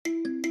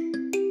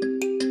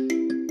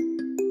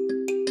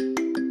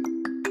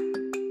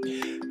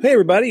Hey,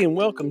 everybody, and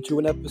welcome to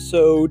an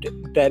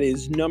episode that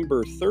is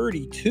number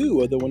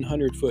 32 of the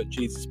 100 Foot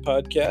Jesus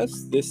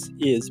podcast. This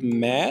is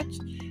Matt,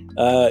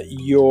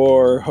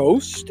 your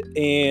host,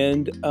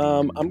 and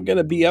I'm going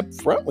to be up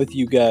front with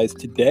you guys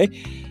today.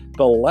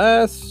 The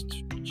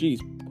last,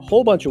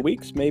 whole bunch of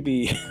weeks,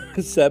 maybe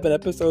 7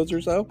 episodes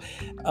or so,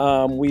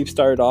 we've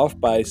started off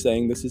by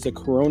saying this is a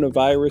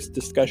coronavirus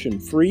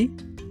discussion-free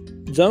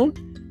zone.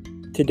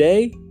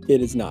 Today,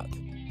 it is not.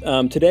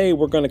 Today,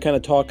 we're going to kind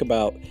of talk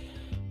about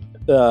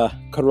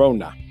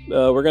Corona.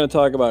 We're going to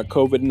talk about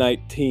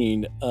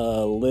COVID-19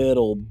 a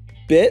little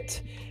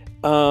bit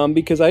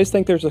because I just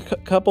think there's a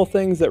couple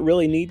things that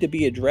really need to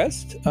be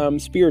addressed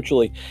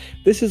spiritually.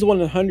 This is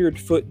 100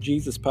 Foot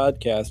Jesus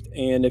podcast,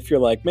 and if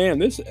you're like, man,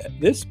 this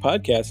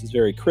podcast is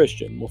very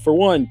Christian. Well, for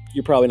one,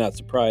 you're probably not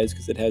surprised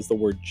because it has the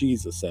word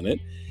Jesus in it.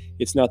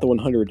 It's not the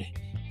 100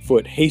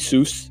 Foot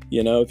Jesus.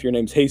 You know, if your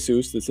name's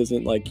Jesus, this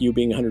isn't like you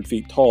being 100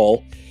 feet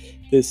tall.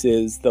 This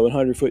is the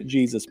 100 Foot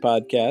Jesus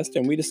podcast,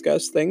 and we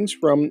discuss things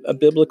from a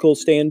biblical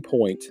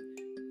standpoint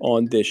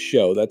on this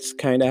show. That's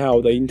kind of how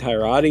the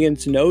entire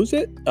audience knows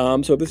it.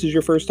 So if this is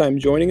your first time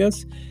joining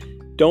us,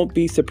 don't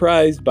be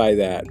surprised by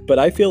that. But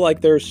I feel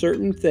like there are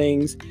certain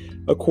things,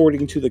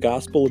 according to the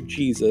gospel of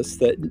Jesus,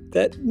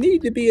 that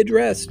need to be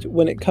addressed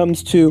when it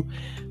comes to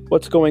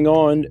what's going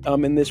on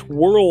in this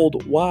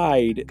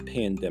worldwide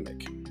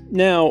pandemic.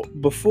 Now,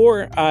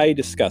 before I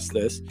discuss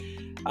this,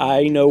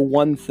 I know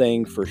one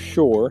thing for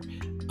sure.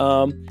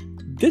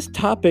 This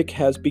topic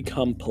has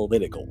become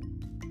political,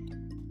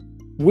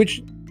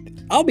 which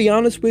I'll be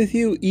honest with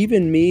you,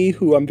 even me,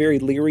 who I'm very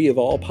leery of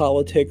all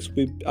politics,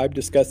 I've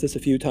discussed this a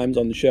few times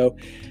on the show,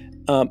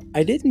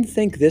 I didn't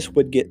think this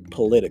would get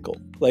political.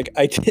 Like,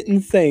 I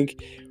didn't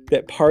think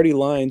that party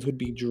lines would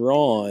be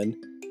drawn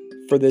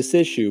for this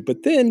issue.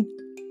 But then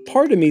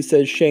part of me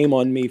says shame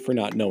on me for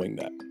not knowing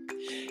that.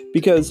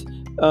 Because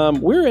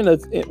we're in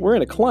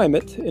a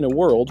climate, in a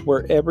world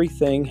where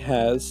everything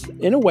has,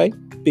 in a way,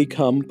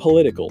 become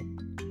political.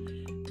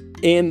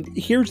 And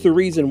here's the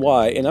reason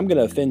why, and I'm going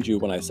to offend you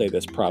when I say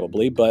this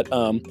probably, but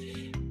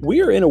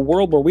we are in a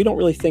world where we don't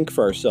really think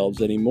for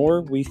ourselves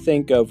anymore. We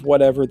think of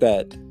whatever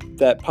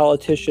that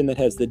politician that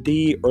has the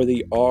D or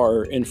the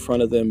R in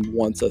front of them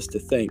wants us to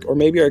think. Or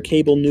maybe our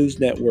cable news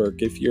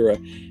network, if you're a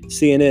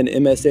CNN,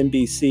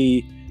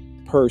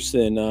 MSNBC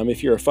person,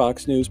 if you're a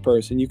Fox News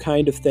person, you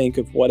kind of think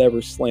of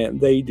whatever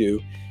slant they do.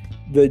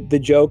 The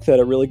joke that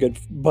a really good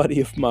buddy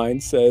of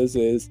mine says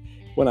is,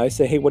 when I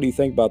say, hey, what do you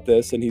think about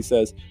this? And he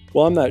says,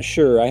 well, I'm not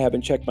sure. I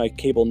haven't checked my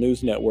cable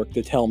news network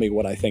to tell me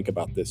what I think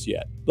about this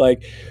yet.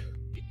 Like,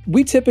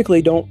 we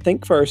typically don't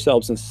think for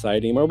ourselves in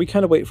society anymore. We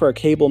kind of wait for our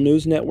cable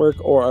news network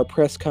or our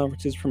press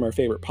conferences from our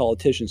favorite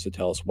politicians to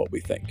tell us what we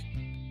think.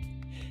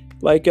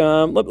 Like,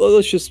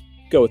 let's just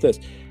go with this.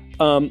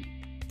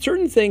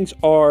 Certain things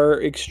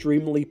are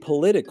extremely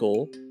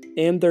political,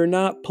 and they're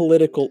not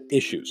political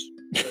issues.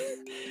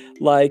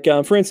 Like,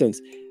 for instance,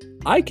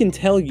 I can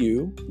tell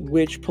you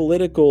which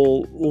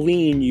political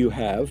lean you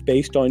have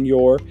based on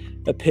your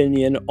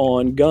opinion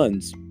on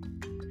guns.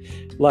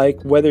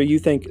 Like, whether you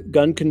think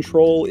gun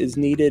control is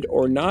needed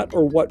or not,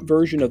 or what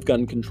version of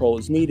gun control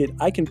is needed,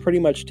 I can pretty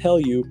much tell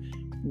you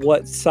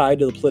what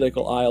side of the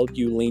political aisle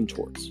you lean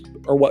towards,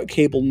 or what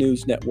cable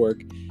news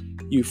network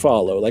you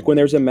follow. Like, when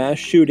there's a mass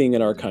shooting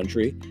in our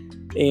country,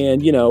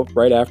 and, you know,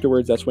 right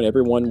afterwards, that's when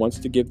everyone wants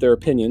to give their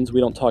opinions. We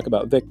don't talk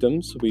about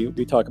victims.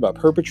 We talk about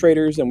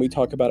perpetrators, and we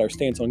talk about our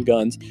stance on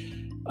guns.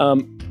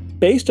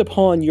 Based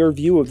upon your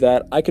view of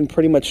that, I can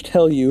pretty much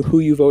tell you who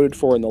you voted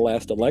for in the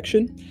last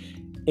election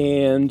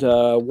and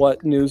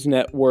what news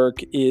network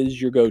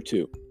is your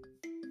go-to.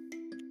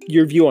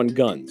 Your view on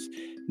guns.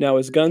 Now,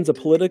 is guns a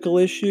political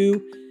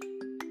issue?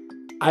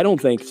 I don't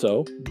think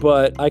so,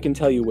 but I can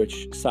tell you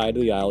which side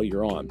of the aisle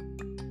you're on.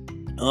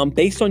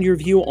 Based on your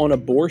view on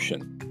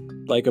abortion,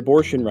 like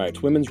abortion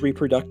rights, women's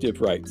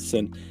reproductive rights,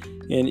 and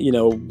you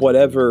know,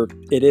 whatever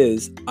it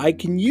is, I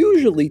can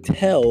usually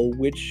tell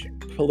which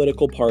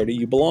political party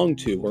you belong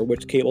to or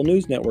which cable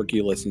news network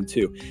you listen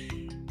to.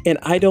 And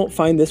I don't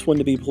find this one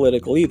to be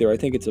political either. I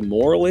think it's a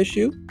moral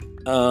issue.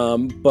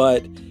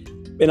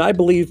 And I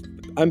believe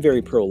I'm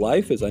very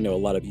pro-life, as I know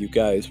a lot of you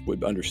guys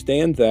would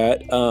understand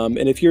that.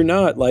 And if you're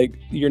not, like,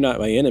 you're not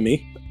my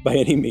enemy by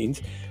any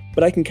means.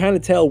 But I can kind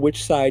of tell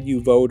which side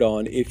you vote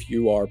on if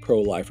you are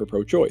pro-life or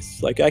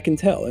pro-choice. Like, I can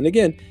tell. And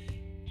again,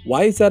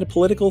 why is that a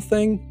political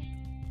thing?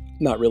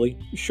 Not really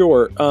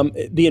sure.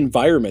 The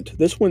environment.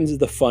 This one's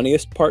the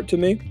funniest part to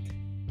me.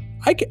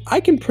 I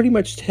can pretty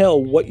much tell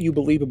what you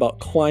believe about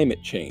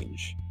climate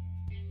change.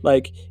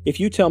 Like, if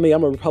you tell me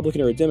I'm a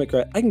Republican or a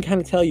Democrat, I can kind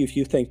of tell you if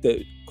you think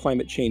that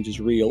climate change is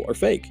real or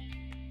fake.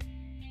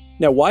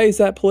 Now, why is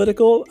that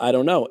political? I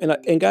don't know.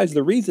 And guys,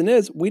 the reason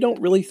is we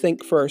don't really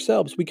think for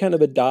ourselves. We kind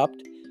of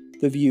adopt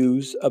the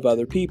views of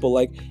other people.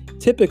 Like,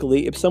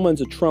 typically, if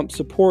someone's a Trump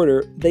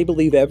supporter, they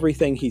believe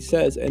everything he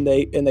says, and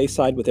they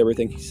side with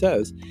everything he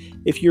says.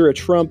 If you're a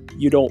Trump,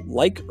 you don't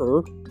like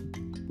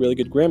really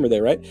good grammar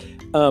there, right?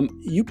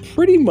 You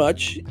pretty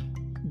much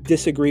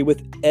disagree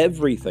with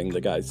everything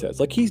the guy says.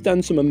 Like, he's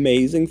done some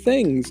amazing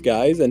things,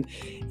 guys, and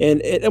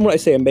when I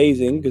say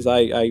amazing, because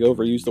I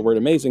overuse the word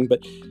amazing,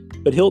 but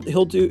he'll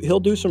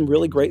do some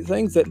really great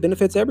things that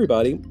benefits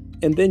everybody.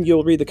 And then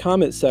you'll read the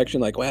comment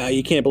section like, wow,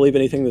 you can't believe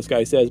anything this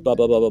guy says, blah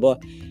blah blah blah blah.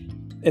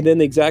 And then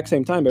the exact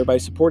same time,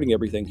 everybody's supporting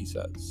everything he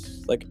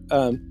says. Like,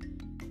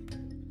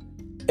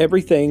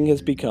 everything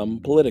has become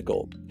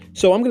political.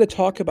 So I'm going to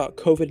talk about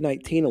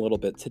COVID-19 a little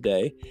bit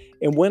today.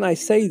 And when I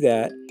say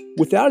that,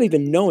 without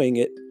even knowing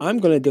it, I'm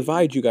going to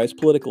divide you guys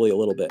politically a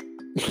little bit.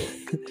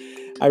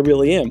 I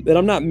really am. And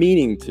I'm not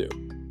meaning to.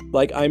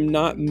 Like, I'm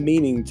not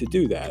meaning to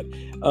do that.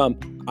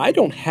 I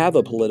don't have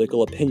a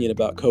political opinion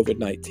about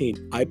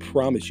COVID-19. I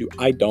promise you,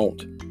 I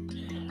don't.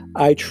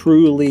 I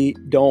truly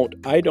don't.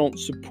 I don't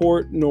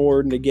support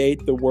nor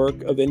negate the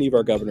work of any of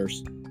our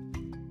governors.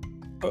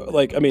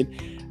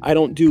 I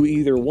don't do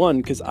either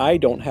one because I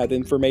don't have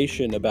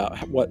information about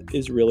what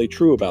is really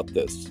true about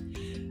this.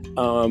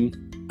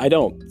 I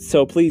don't.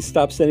 So please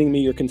stop sending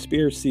me your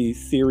conspiracy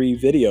theory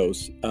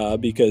videos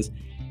because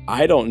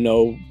I don't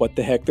know what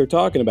the heck they're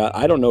talking about.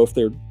 I don't know if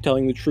they're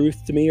telling the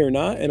truth to me or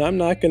not, and I'm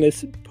not going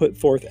to put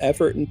forth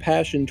effort and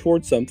passion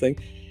towards something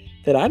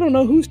that I don't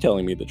know who's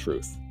telling me the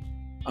truth.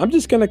 I'm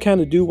just going to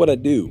kind of do what I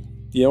do.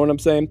 You know what I'm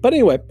saying? But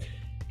anyway,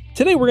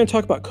 today we're going to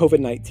talk about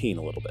COVID-19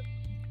 a little bit.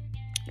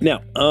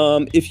 Now,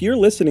 if you're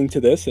listening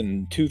to this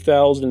in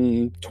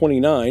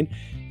 2029,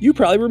 you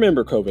probably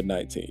remember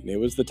COVID-19. It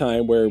was the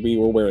time where we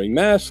were wearing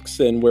masks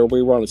and where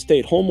we were on a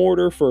stay-at-home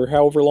order for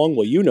however long.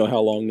 Well, you know how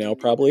long now,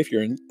 probably, if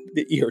you're in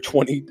the year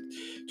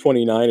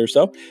 2029 or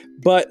so.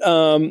 But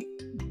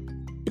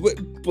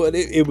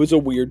it was a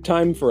weird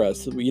time for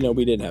us. You know,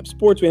 we didn't have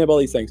sports. We didn't have all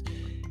these things.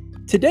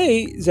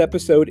 Today's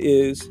episode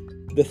is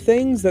the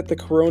things that the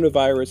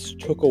coronavirus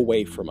took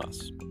away from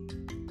us.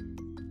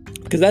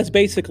 Because that's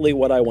basically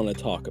what I want to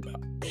talk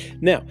about.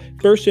 Now,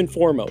 first and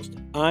foremost,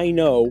 I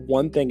know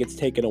one thing it's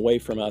taken away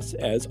from us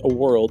as a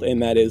world, and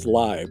that is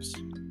lives.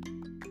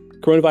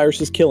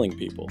 Coronavirus is killing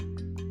people.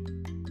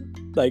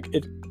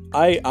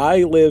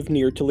 I live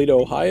near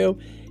Toledo, Ohio.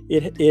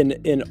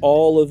 In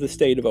all of the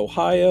state of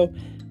Ohio,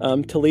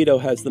 Toledo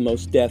has the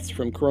most deaths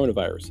from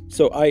coronavirus.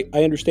 So I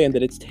understand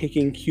that it's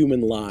taking human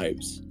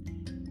lives.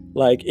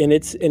 And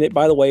it,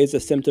 by the way, is a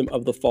symptom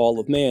of the fall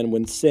of man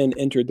when sin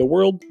entered the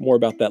world. More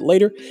about that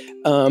later.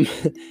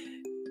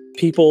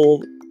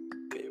 People,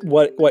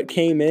 what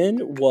came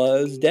in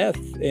was death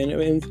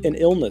and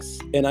illness.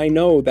 And I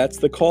know that's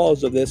the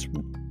cause of this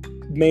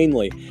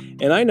mainly.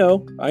 And I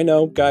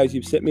know, guys,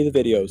 you've sent me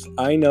the videos.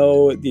 I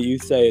know that you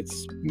say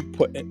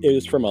it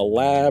was from a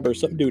lab or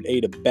some dude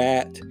ate a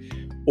bat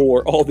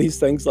or all these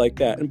things like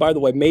that. And by the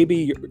way,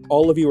 maybe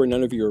all of you or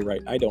none of you are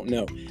right. I don't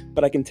know.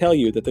 But I can tell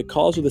you that the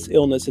cause of this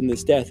illness and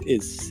this death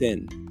is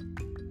sin.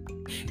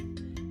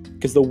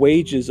 Because the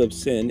wages of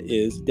sin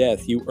is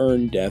death. You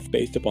earn death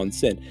based upon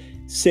sin.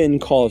 Sin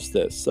caused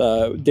this.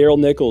 Daryl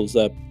Nichols,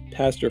 a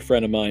pastor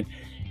friend of mine,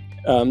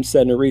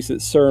 said in a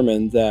recent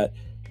sermon that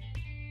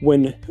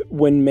when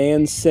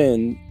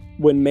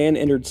man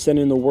entered sin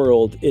in the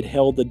world, it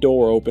held the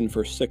door open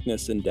for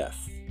sickness and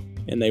death.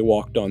 And they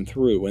walked on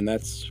through. And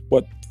that's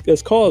what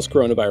has caused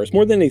coronavirus.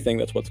 More than anything,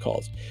 that's what's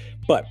caused.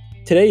 But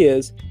today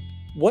is,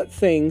 what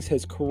things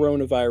has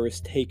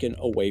coronavirus taken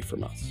away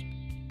from us?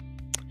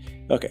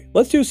 Okay,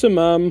 let's do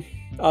some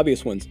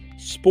obvious ones.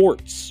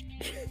 Sports.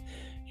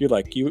 You're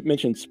like, you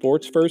mentioned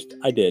sports first?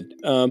 I did.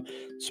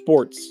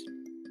 Sports.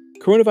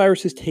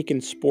 Coronavirus has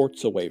taken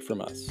sports away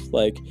from us.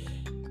 Like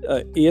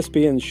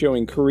ESPN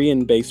showing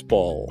Korean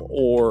baseball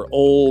or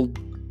old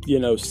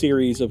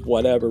series of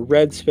whatever.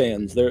 Reds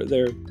fans, they're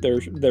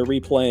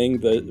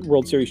replaying the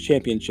World Series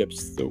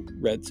championships the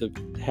Reds have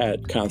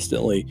had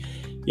constantly.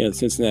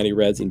 Cincinnati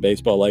Reds in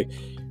baseball. Like,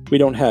 we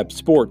don't have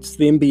sports.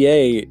 The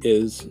NBA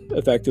is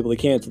effectively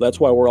canceled. That's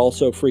why we're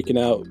also freaking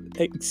out,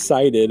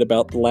 excited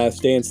about The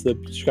Last Dance, the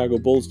Chicago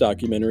Bulls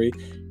documentary,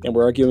 and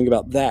we're arguing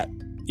about that,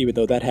 even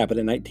though that happened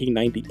in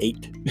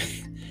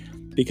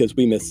 1998, because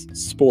we miss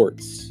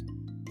sports.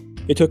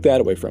 It took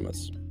that away from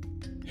us.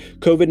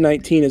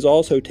 COVID-19 has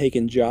also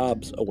taken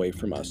jobs away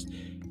from us.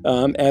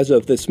 As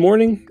of this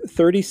morning,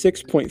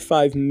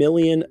 36.5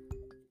 million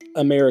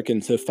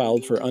Americans have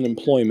filed for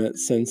unemployment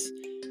since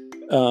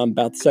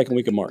about the second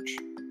week of March.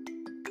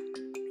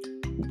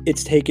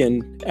 It's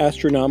taken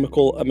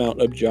astronomical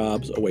amount of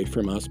jobs away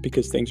from us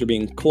because things are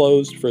being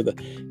closed for the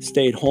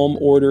stay-at-home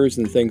orders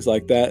and things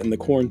like that and the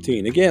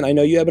quarantine. Again, I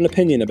know you have an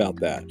opinion about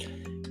that,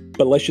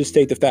 but let's just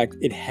state the fact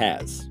it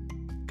has.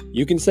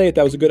 You can say if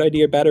that was a good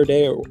idea, bad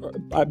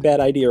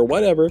idea, or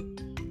whatever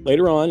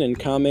later on in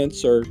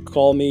comments or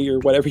call me or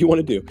whatever you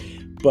want to do.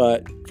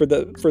 But for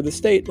the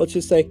state, let's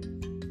state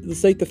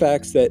the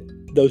facts that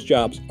those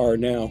jobs are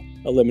now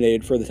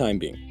eliminated for the time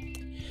being.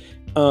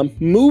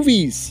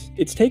 Movies.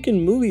 It's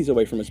taken movies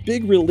away from us.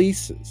 Big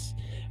releases.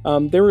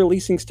 They're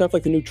releasing stuff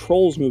like the new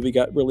Trolls movie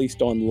got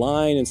released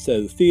online instead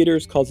of the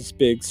theaters, caused this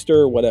big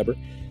stir, whatever.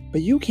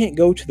 But you can't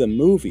go to the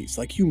movies,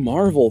 like you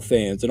Marvel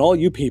fans and all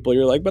you people.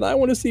 You're like, but I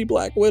want to see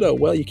Black Widow.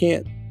 Well, you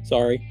can't.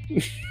 Sorry.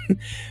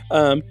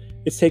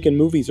 It's taken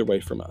movies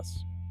away from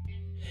us.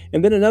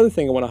 And then another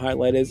thing I want to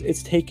highlight is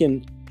it's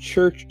taken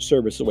church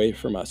service away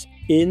from us.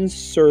 In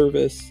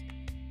service,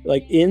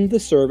 like in the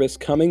service,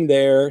 coming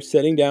there,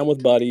 sitting down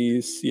with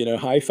buddies,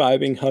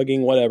 high-fiving,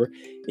 hugging, whatever,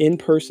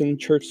 in-person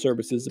church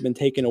services have been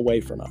taken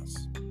away from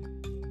us.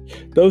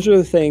 Those are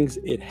the things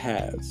it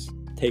has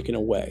taken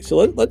away. So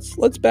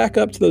let's back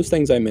up to those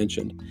things I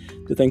mentioned,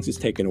 the things it's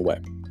taken away,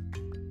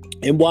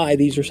 and why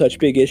these are such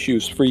big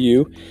issues for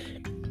you,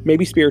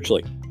 maybe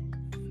spiritually.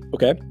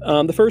 Okay,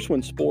 the first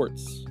one,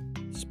 sports.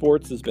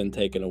 Sports has been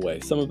taken away.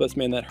 Some of us,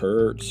 man, that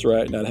hurts,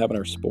 right? Not having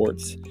our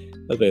sports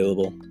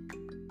available.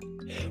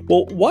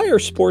 Well, why are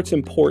sports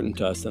important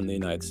to us in the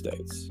United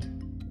States?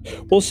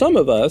 Well, some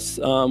of us,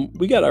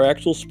 we got our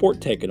actual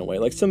sport taken away.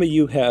 Like some of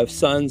you have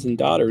sons and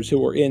daughters who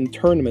were in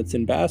tournaments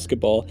in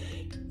basketball.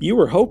 You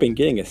were hoping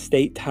getting a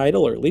state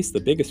title or at least the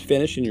biggest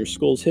finish in your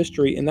school's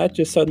history, and that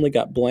just suddenly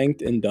got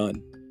blanked and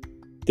done.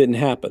 Didn't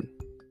happen.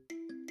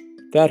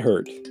 That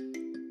hurt.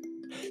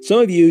 Some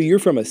of you, you're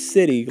from a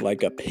city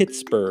like a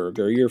Pittsburgh,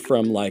 or you're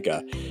from like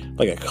a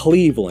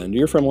Cleveland.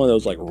 You're from one of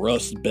those like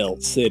Rust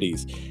Belt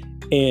cities,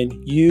 and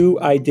you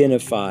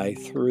identify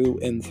through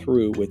and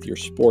through with your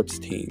sports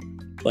team.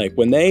 Like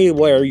when they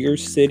wear your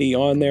city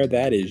on there,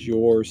 that is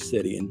your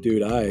city. And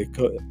dude, I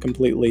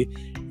completely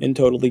and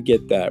totally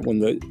get that. When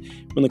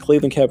the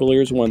Cleveland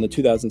Cavaliers won the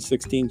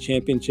 2016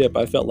 championship,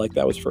 I felt like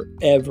that was for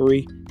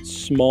every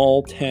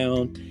small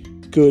town,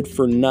 good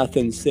for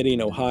nothing city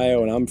in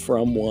Ohio, and I'm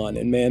from one.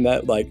 And man,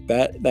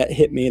 that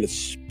hit me at a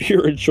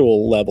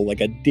spiritual level,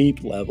 like a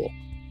deep level.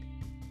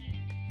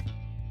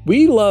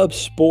 We love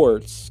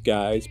sports,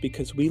 guys,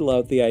 because we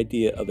love the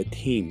idea of a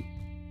team.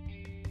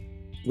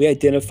 We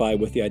identify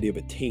with the idea of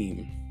a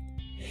team.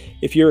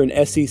 If you're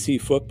an SEC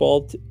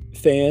football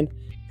fan,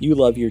 you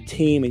love your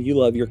team and you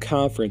love your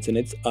conference, and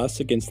it's us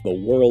against the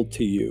world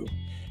to you.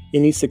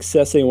 Any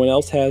success anyone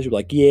else has, you're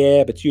like,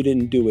 yeah, but you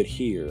didn't do it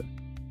here.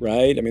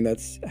 Right? I mean,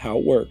 that's how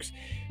it works.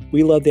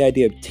 We love the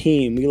idea of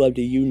team. We love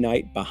to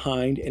unite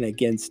behind and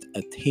against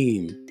a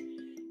team.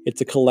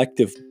 It's a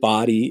collective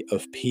body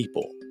of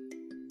people.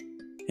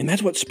 And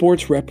that's what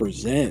sports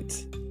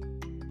represent.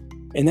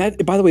 And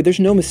that, by the way, there's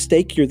no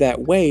mistake you're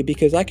that way,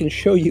 because I can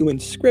show you in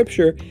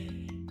Scripture,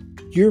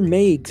 you're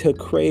made to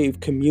crave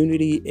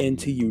community and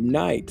to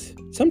unite.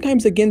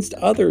 Sometimes against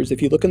others.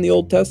 If you look in the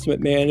Old Testament,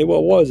 man,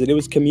 what was it? It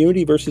was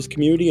community versus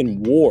community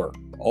and war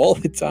all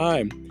the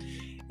time.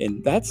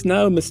 And that's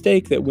no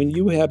mistake that when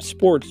you have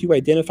sports, you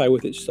identify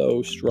with it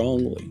so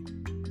strongly.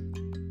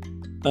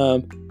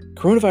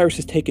 Coronavirus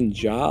has taken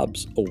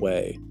jobs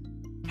away.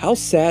 How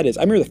sad is,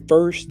 I remember the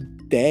first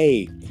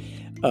day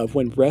of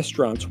when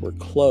restaurants were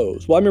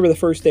closed. Well, I remember the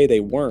first day they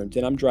weren't,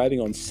 and I'm driving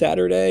on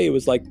Saturday. It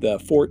was like the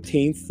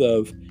 14th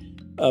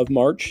of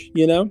March,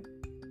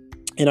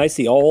 and I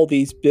see all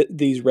these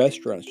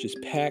restaurants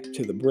just packed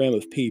to the brim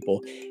of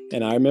people.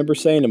 And I remember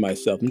saying to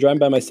myself, I'm driving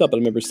by myself, but I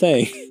remember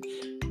saying,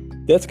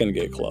 that's going to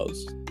get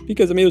closed,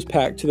 because it was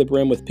packed to the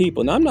brim with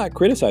people. And I'm not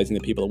criticizing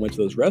the people that went to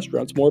those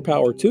restaurants. More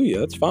power to you.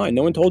 That's fine.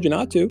 No one told you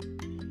not to.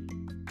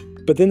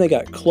 But then they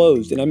got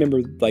closed. And I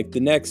remember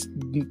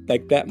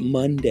that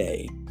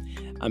Monday,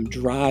 I'm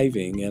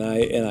driving and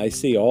I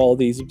see all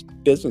these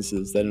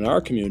businesses that in our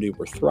community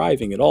were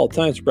thriving at all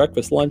times,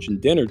 breakfast, lunch,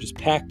 and dinner just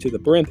packed to the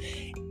brim,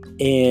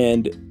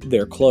 and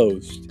they're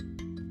closed.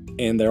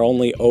 And they're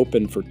only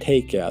open for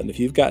takeout. And if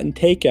you've gotten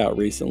takeout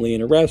recently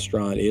in a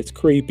restaurant, it's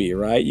creepy,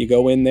 right? You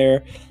go in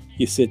there,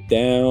 you sit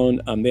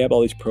down, they have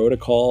all these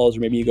protocols, or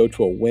maybe you go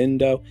to a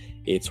window.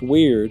 It's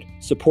weird.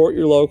 Support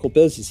your local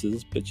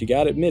businesses, but you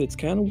got to admit, it's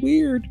kind of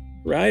weird,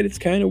 right? It's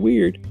kind of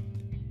weird.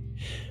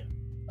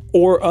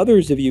 Or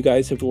others of you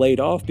guys have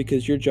laid off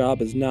because your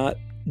job is not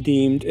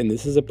deemed, and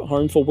this is a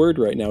harmful word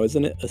right now,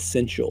 isn't it?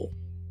 Essential.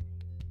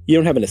 You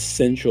don't have an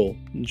essential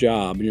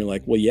job, and you're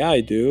like, well, yeah,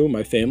 I do.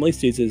 My family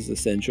sees it as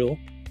essential.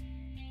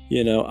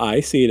 I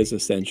see it as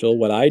essential.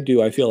 What I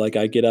do, I feel like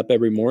I get up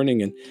every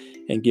morning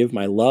and give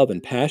my love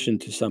and passion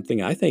to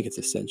something. I think it's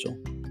essential.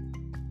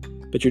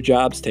 But your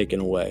job's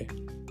taken away.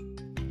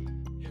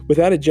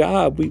 Without a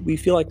job, we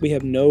feel like we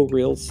have no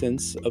real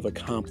sense of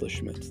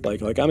accomplishment.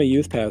 Like I'm a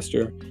youth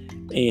pastor,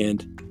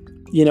 and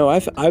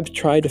I've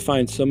tried to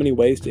find so many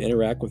ways to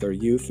interact with our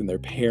youth and their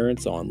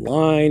parents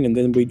online. And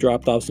then we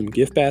dropped off some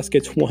gift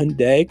baskets one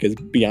day because,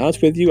 to be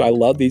honest with you, I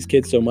love these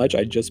kids so much.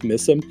 I just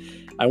miss them.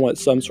 I want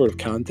some sort of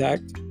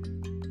contact.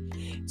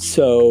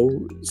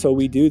 So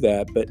we do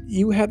that. But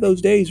you have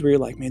those days where you're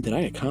like, man, did I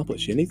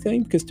accomplish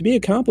anything? Because to me,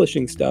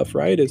 accomplishing stuff,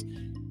 right,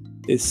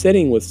 is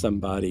sitting with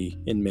somebody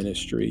in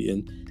ministry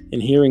and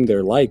hearing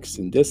their likes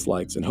and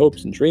dislikes and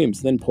hopes and dreams,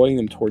 and then pointing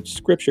them towards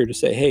Scripture to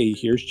say, hey,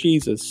 here's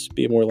Jesus,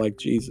 be more like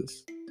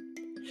Jesus.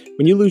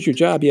 When you lose your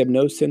job, you have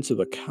no sense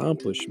of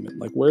accomplishment.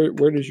 Like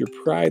where does your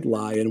pride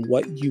lie in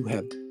what you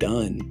have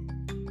done?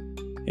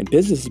 And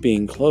businesses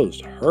being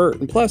closed hurt.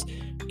 And plus,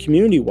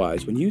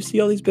 community-wise, when you see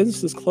all these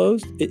businesses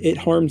closed, it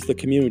harms the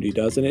community,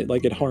 doesn't it?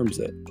 Like it harms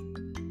it.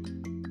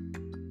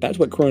 That's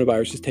what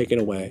coronavirus has taken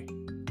away.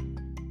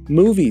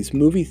 Movies,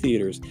 movie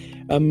theaters.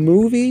 A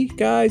movie,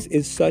 guys,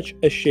 is such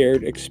a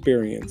shared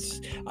experience.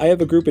 I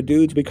have a group of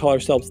dudes, we call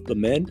ourselves the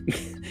men,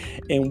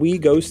 and we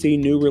go see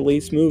new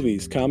release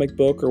movies, comic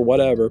book or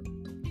whatever.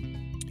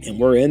 And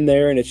we're in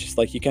there, and it's just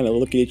like you kind of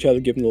look at each other,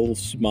 give them a little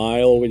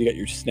smile when you got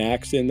your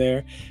snacks in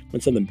there.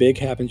 When something big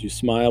happens, you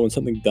smile. When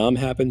something dumb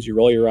happens, you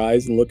roll your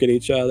eyes and look at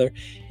each other.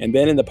 And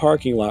then in the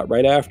parking lot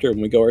right after,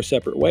 when we go our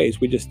separate ways,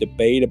 we just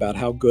debate about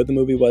how good the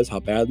movie was, how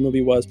bad the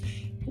movie was,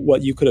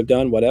 what you could have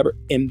done, whatever.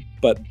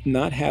 But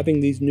not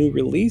having these new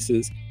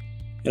releases,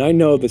 and I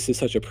know this is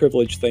such a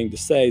privileged thing to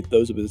say,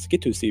 those of us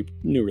get to see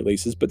new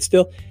releases, but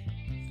still,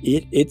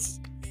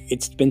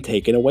 it's been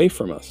taken away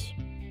from us.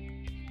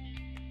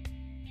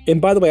 And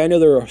by the way, I know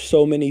there are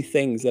so many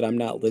things that I'm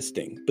not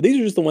listing, but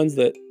these are just the ones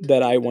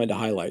that I wanted to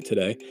highlight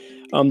today.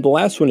 The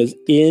last one is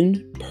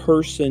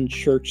in-person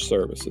church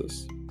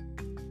services.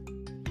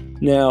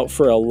 Now,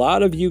 for a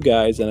lot of you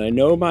guys, and I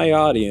know my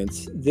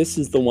audience, this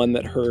is the one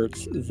that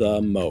hurts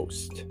the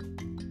most.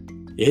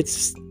 It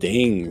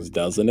stings,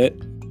 doesn't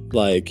it?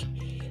 Like,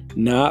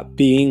 not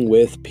being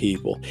with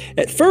people.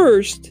 At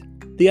first,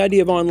 the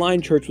idea of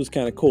online church was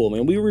kind of cool.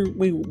 Man,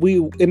 we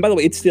and by the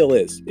way, it still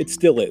is. It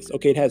still is.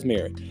 Okay, it has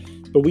merit.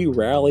 But we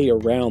rally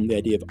around the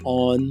idea of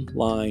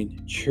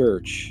online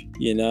church.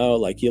 You know,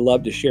 like you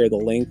love to share the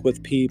link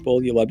with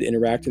people. You love to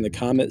interact in the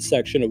comment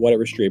section of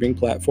whatever streaming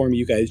platform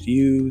you guys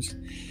use.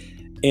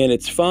 And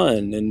it's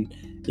fun. And,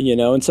 you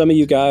know, and some of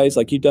you guys,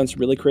 like you've done some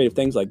really creative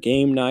things like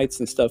game nights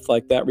and stuff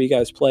like that where you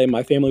guys play.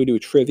 My family would do a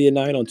trivia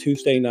night on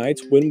Tuesday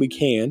nights when we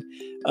can.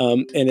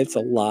 And it's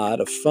a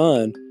lot of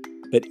fun.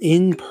 But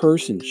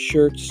in-person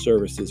church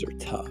services are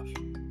tough.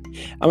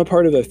 I'm a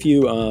part of a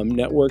few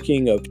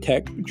networking of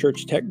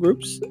church tech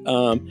groups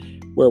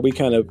where we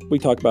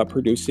talk about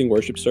producing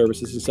worship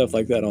services and stuff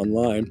like that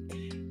online.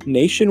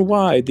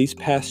 Nationwide, these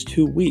past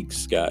 2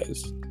 weeks,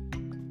 guys,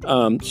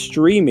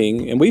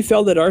 streaming, and we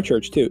felt at our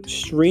church too,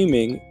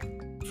 streaming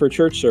for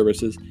church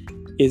services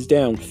is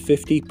down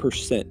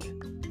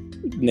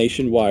 50%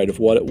 nationwide of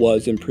what it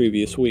was in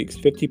previous weeks,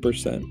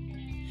 50%.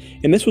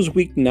 And this was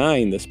week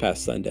 9 this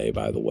past Sunday,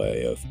 by the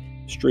way, of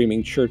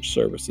streaming church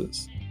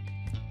services.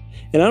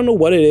 And I don't know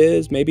what it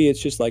is. Maybe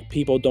it's just like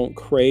people don't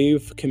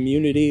crave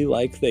community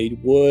like they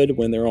would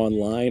when they're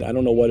online. I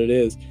don't know what it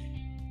is.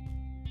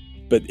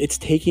 But it's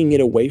taking it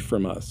away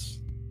from us.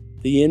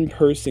 The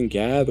in-person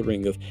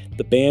gathering of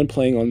the band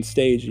playing on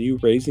stage and you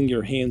raising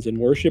your hands in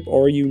worship,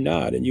 or you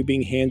not, and you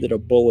being handed a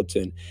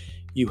bulletin,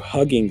 you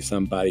hugging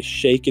somebody,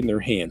 shaking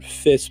their hand,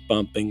 fist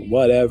bumping,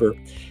 whatever.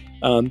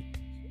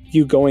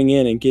 You going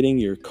in and getting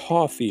your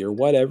coffee or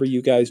whatever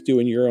you guys do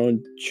in your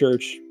own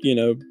church, you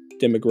know,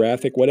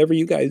 demographic, whatever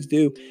you guys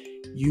do,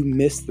 you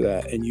miss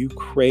that and you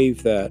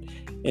crave that,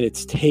 and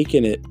it's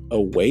taken it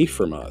away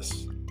from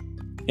us.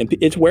 And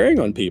it's wearing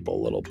on people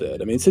a little bit.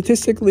 I mean,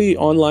 statistically,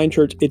 online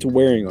church, it's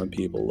wearing on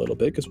people a little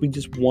bit because we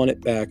just want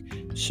it back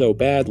so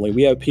badly.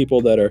 We have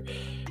people that are,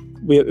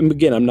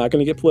 again, I'm not going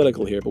to get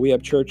political here, but we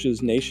have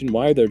churches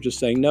nationwide that are just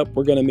saying, nope,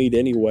 we're going to meet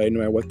anyway, no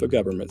matter what the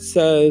government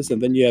says.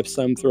 And then you have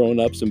some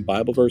throwing up some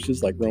Bible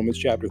verses like Romans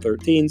chapter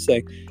 13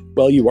 saying,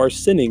 well, you are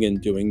sinning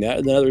in doing that.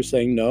 And then others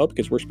saying, no,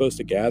 because we're supposed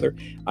to gather.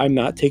 I'm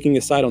not taking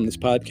a side on this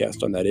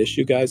podcast on that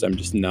issue, guys. I'm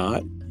just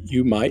not.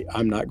 You might.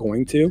 I'm not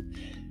going to.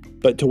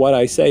 But to what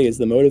I say is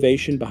the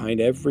motivation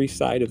behind every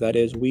side of that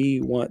is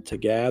we want to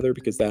gather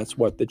because that's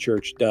what the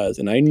church does.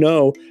 And I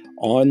know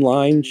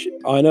online,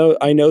 I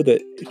know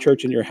that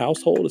church in your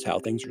household is how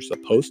things are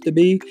supposed to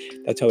be.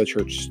 That's how the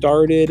church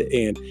started.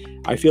 And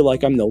I feel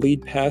like I'm the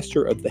lead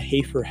pastor of the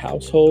Hafer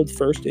household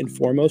first and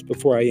foremost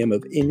before I am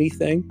of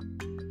anything.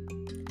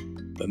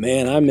 But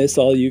man, I miss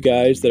all you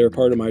guys that are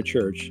part of my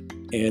church.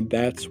 And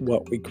that's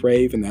what we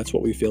crave and that's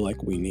what we feel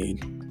like we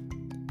need.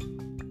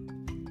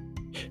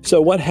 So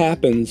what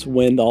happens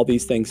when all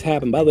these things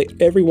happen? By the way,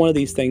 every one of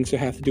these things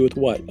have to do with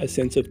what? A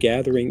sense of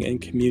gathering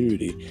and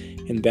community.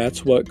 And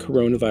that's what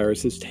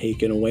coronavirus has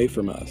taken away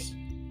from us.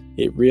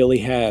 It really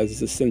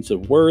has a sense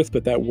of worth,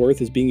 but that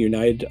worth is being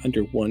united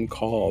under one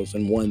cause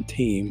and one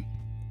team.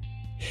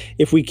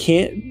 If we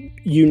can't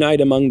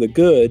unite among the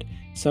good,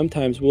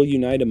 sometimes we'll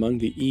unite among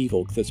the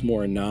evil because it's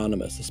more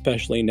anonymous,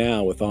 especially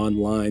now with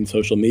online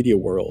social media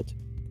world.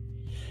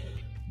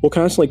 We'll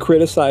constantly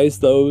criticize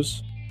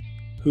those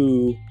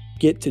who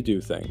get to do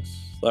things,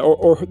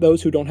 or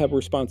those who don't have a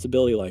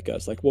responsibility like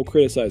us. Like we'll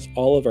criticize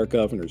all of our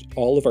governors,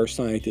 all of our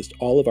scientists,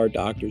 all of our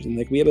doctors, and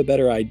like we have a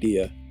better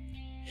idea,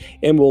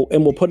 and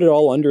we'll put it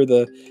all under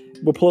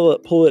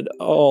pull it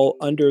all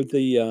under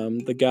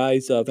the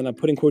guise of, and I'm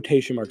putting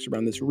quotation marks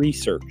around this,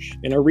 research.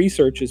 And our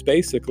research is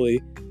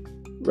basically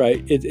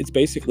right. It's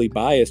basically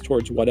biased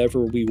towards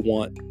whatever we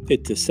want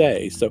it to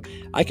say. So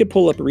I could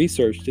pull up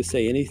research to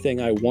say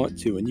anything I want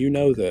to, and you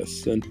know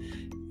this, and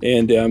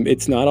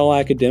it's not all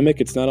academic,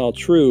 it's not all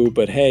true,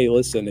 but hey,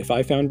 listen, if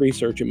I found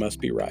research, it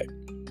must be right.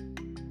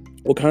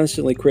 We'll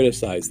constantly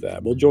criticize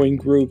that. We'll join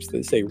groups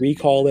that say,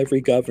 recall every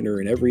governor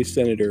and every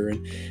senator,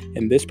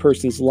 and this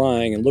person's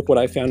lying, and look what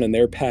I found in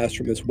their past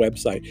from this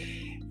website.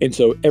 And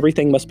so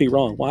everything must be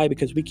wrong. Why?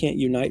 Because we can't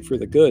unite for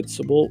the good.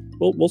 So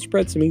we'll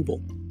spread some evil.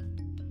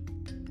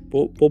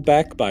 We'll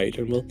backbite,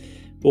 and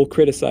we'll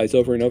criticize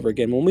over and over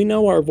again. When we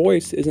know our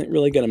voice isn't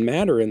really going to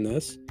matter in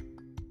this,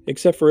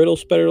 except for it'll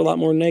spread a lot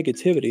more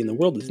negativity, and the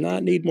world does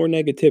not need more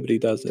negativity,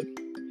 does it?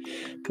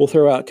 We'll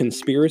throw out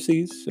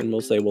conspiracies, and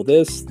we'll say, well,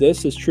 this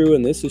is true,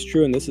 and this is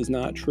true, and this is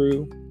not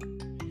true.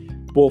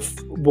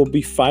 We'll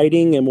be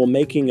fighting, and we'll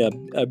making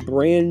a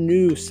brand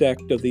new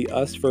sect of the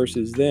us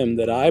versus them,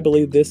 that I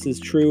believe this is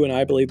true, and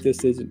I believe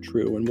this isn't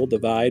true, and we'll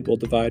divide. But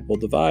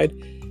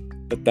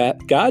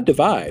that God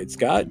divides.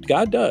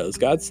 God does.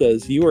 God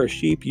says, you are a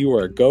sheep, you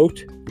are a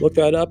goat. Look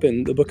that up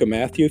in the book of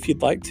Matthew if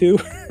you'd like to.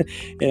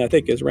 And I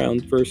think it's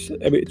around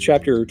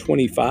chapter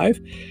 25.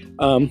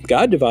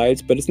 God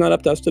divides, but it's not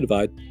up to us to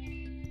divide.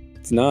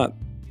 It's not.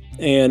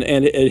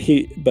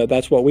 But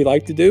that's what we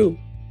like to do.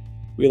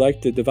 We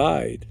like to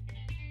divide.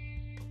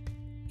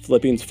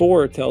 Philippians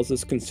 4 tells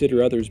us,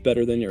 consider others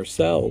better than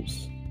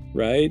yourselves,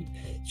 right?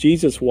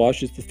 Jesus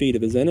washes the feet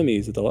of his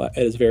enemies at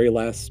his very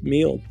last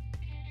meal.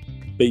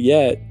 But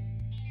yet,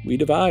 we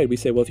divide. We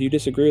say, well, if you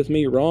disagree with me,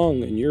 you're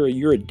wrong, and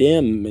you're a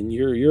dim, and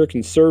you're a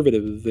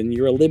conservative, and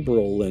you're a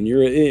liberal,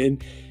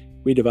 and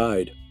we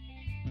divide.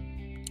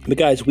 But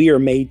guys, we are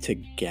made to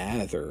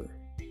gather,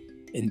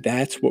 and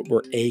that's what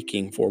we're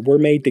aching for. We're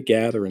made to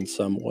gather in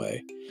some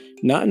way,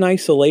 not in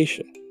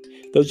isolation.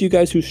 Those of you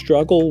guys who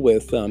struggle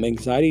with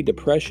anxiety,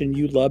 depression,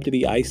 you love to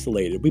be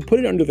isolated. We put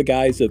it under the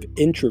guise of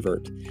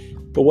introvert,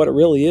 but what it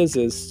really is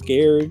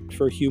scared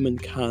for human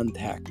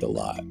contact a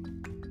lot.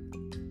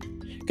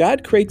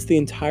 God creates the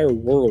entire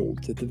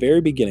world at the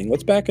very beginning.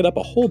 Let's back it up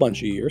a whole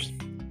bunch of years.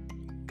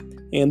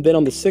 And then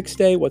on the sixth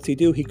day, what's he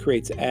do? He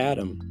creates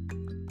Adam.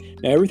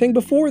 Now, everything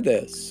before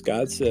this,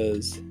 God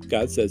says,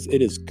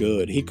 it is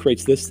good. He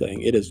creates this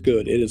thing. It is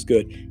good. It is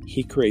good.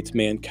 He creates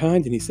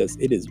mankind, and he says,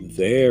 it is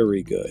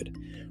very good.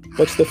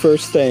 What's the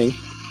first thing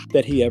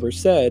that he ever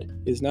said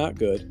is not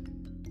good?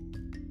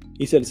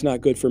 He said it's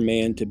not good for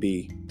man to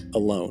be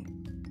alone.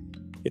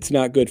 It's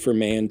not good for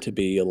man to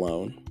be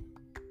alone.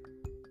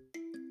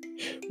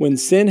 When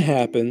sin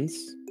happens,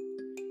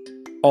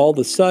 all of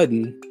a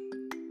sudden,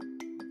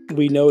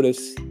 we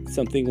notice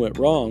something went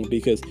wrong,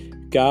 because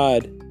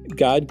God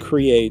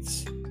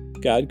creates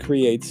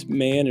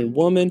man and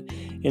woman,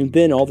 and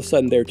then all of a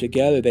sudden they're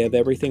together. They have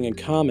everything in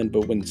common.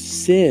 But when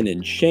sin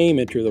and shame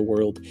enter the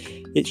world,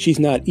 she's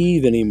not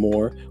Eve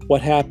anymore.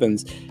 What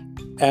happens?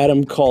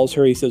 Adam calls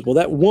her. He says, well,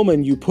 that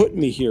woman you put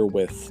me here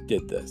with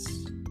did this.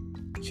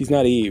 She's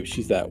not Eve.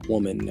 She's that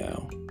woman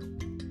now.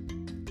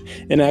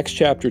 In Acts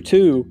chapter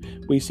 2,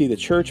 we see the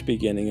church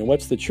beginning. And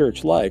what's the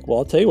church like? Well,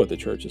 I'll tell you what the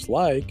church is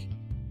like.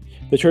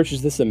 The church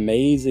is this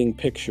amazing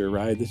picture,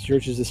 right? The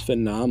church is this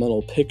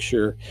phenomenal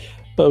picture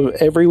of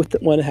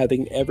everyone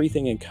having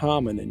everything in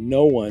common and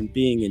no one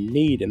being in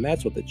need. And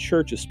that's what the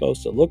church is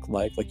supposed to look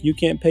like. Like, you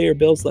can't pay your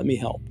bills, let me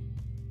help.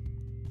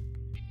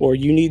 Or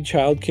you need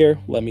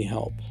childcare, let me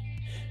help.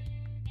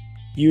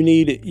 You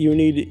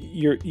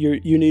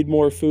need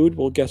more food.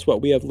 Well, guess what?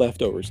 We have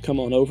leftovers. Come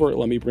on over.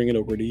 Let me bring it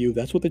over to you.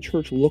 That's what the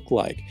church looked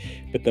like.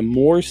 But the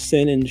more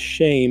sin and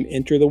shame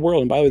enter the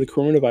world, and by the way, the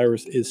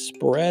coronavirus is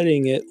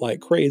spreading it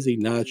like crazy.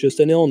 Not just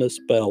an illness,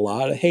 but a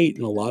lot of hate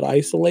and a lot of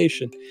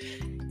isolation.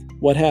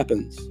 What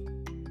happens?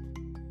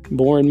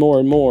 More and more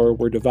and more,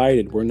 we're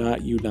divided. We're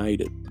not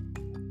united.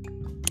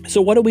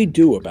 So what do we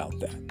do about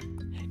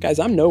that? Guys,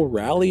 I'm no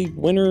rally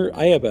winner.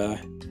 I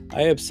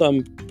have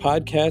some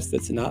podcast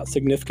that's not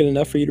significant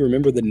enough for you to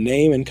remember the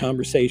name and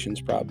conversations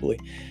probably.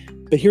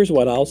 But here's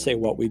what I'll say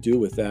what we do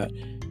with that.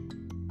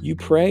 You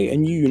pray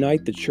and you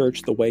unite the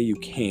church the way you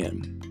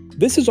can.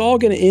 This is all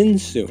going to end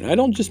soon. I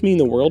don't just mean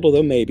the world,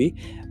 although maybe.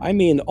 I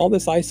mean all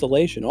this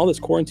isolation, all this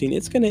quarantine,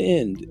 it's going to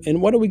end.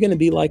 And what are we going to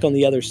be like on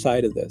the other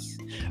side of this?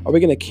 Are we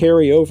going to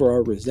carry over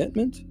our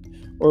resentment?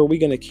 Or are we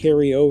going to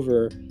carry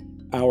over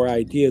our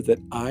idea that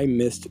I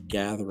missed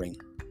gathering?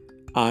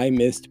 I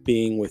missed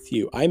being with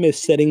you. I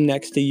missed sitting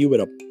next to you at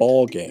a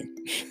ball game.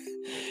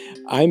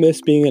 I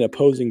missed being in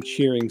opposing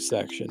cheering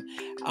section.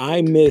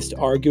 I missed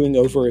arguing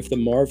over if the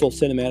Marvel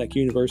Cinematic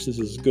Universe is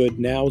as good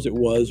now as it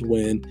was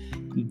when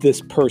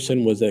this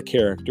person was a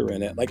character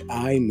in it. Like,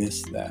 I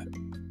missed that.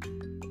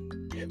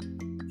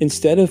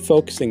 Instead of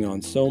focusing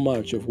on so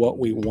much of what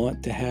we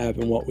want to have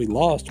and what we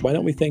lost, why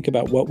don't we think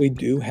about what we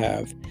do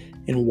have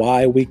and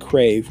why we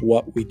crave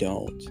what we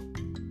don't?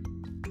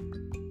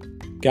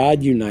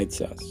 God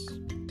unites us.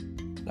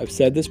 I've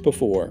said this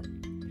before.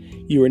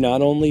 You are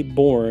not only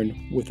born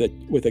with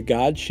a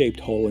God-shaped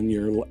hole in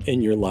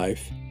your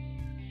life,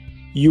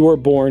 you are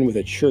born with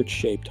a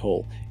church-shaped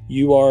hole.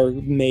 You are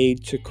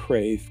made to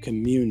crave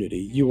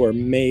community. You are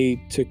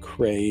made to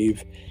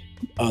crave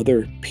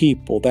other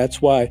people. That's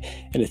why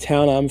in the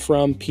town I'm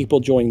from,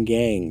 people join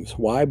gangs.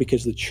 Why?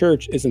 Because the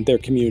church isn't their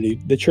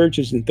community. The church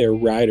isn't their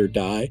ride or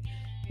die.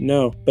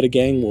 No, but a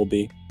gang will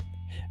be.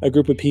 A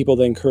group of people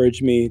that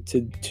encourage me to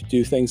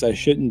do things I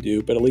shouldn't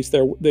do, but at least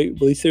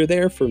they're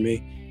there for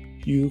me.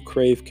 You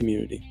crave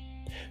community.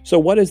 So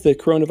what is the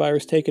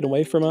coronavirus taken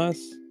away from us?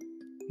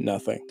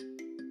 Nothing.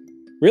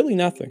 Really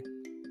nothing.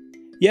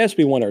 Yes,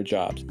 we want our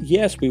jobs.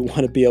 Yes, we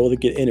want to be able to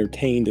get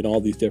entertained in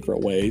all these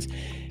different ways.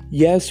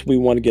 Yes, we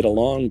want to get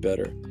along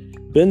better.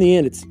 But in the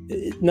end,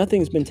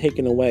 nothing's been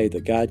taken away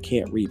that God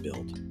can't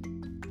rebuild.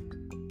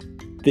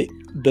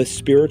 the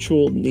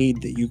spiritual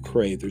need that you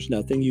crave. There's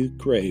nothing you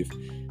crave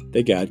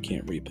that God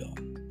can't rebuild.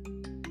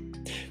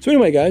 So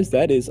anyway, guys,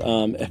 that is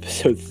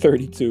episode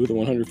 32 of the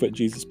 100-Foot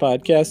Jesus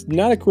podcast.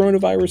 Not a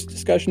coronavirus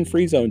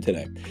discussion-free zone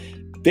today.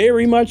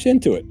 Very much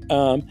into it.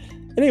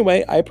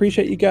 Anyway, I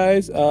appreciate you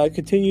guys.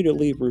 Continue to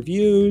leave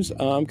reviews.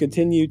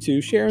 Continue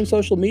to share on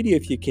social media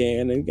if you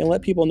can, and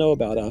let people know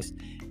about us.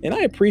 And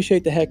I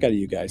appreciate the heck out of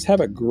you guys. Have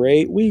a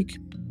great week.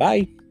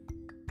 Bye.